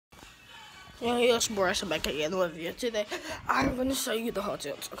Yeah, it's Boris back again with you today. I'm gonna show you the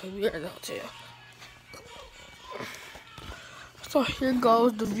hotels. Okay, we are in the hotel. So here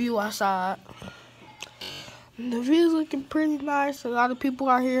goes the view outside. The view's looking pretty nice. A lot of people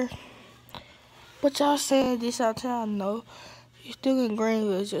are here. But y'all saying this out of town? No. You're still in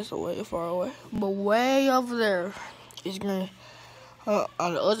Greenville, it's just way far away. But way over there is Green. On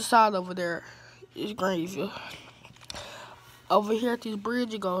the other side over there is Greenville. Over here at this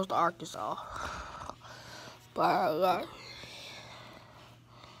bridge, it goes to Arkansas. But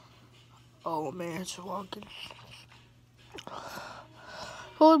oh man, it's walking.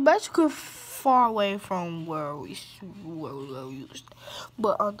 So it's basically far away from where we used.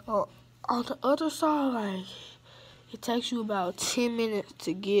 But on the other side, like it takes you about 10 minutes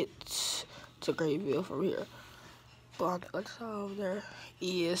to get to Greenville from here. But on the other side over there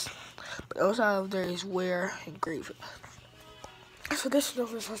but the other side over there is where in Greenville. So this is the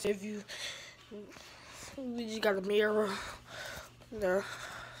first view. We just got a mirror there.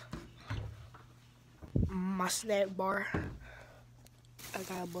 My snack bar. I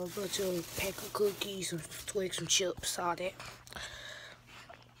got a bunch of pack of cookies, some Twix, some chips, all that.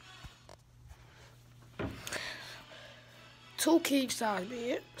 Two king size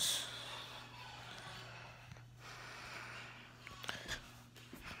beds.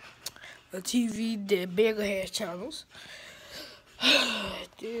 A TV that bigger has channels.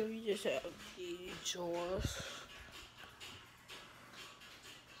 Then we just have these drawers.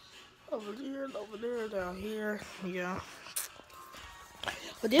 Over there, down here, yeah.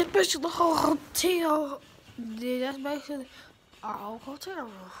 But that's basically the whole hotel. That's basically our whole hotel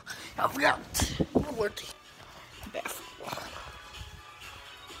room. I forgot where the bathroom.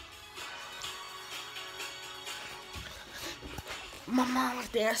 My mom was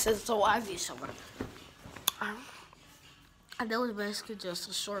there, so I did something. And that was basically just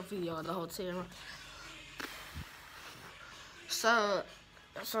a short video of the hotel room. So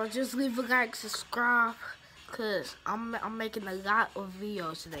just leave a like, subscribe, cause I'm making a lot of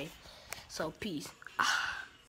videos today. So peace.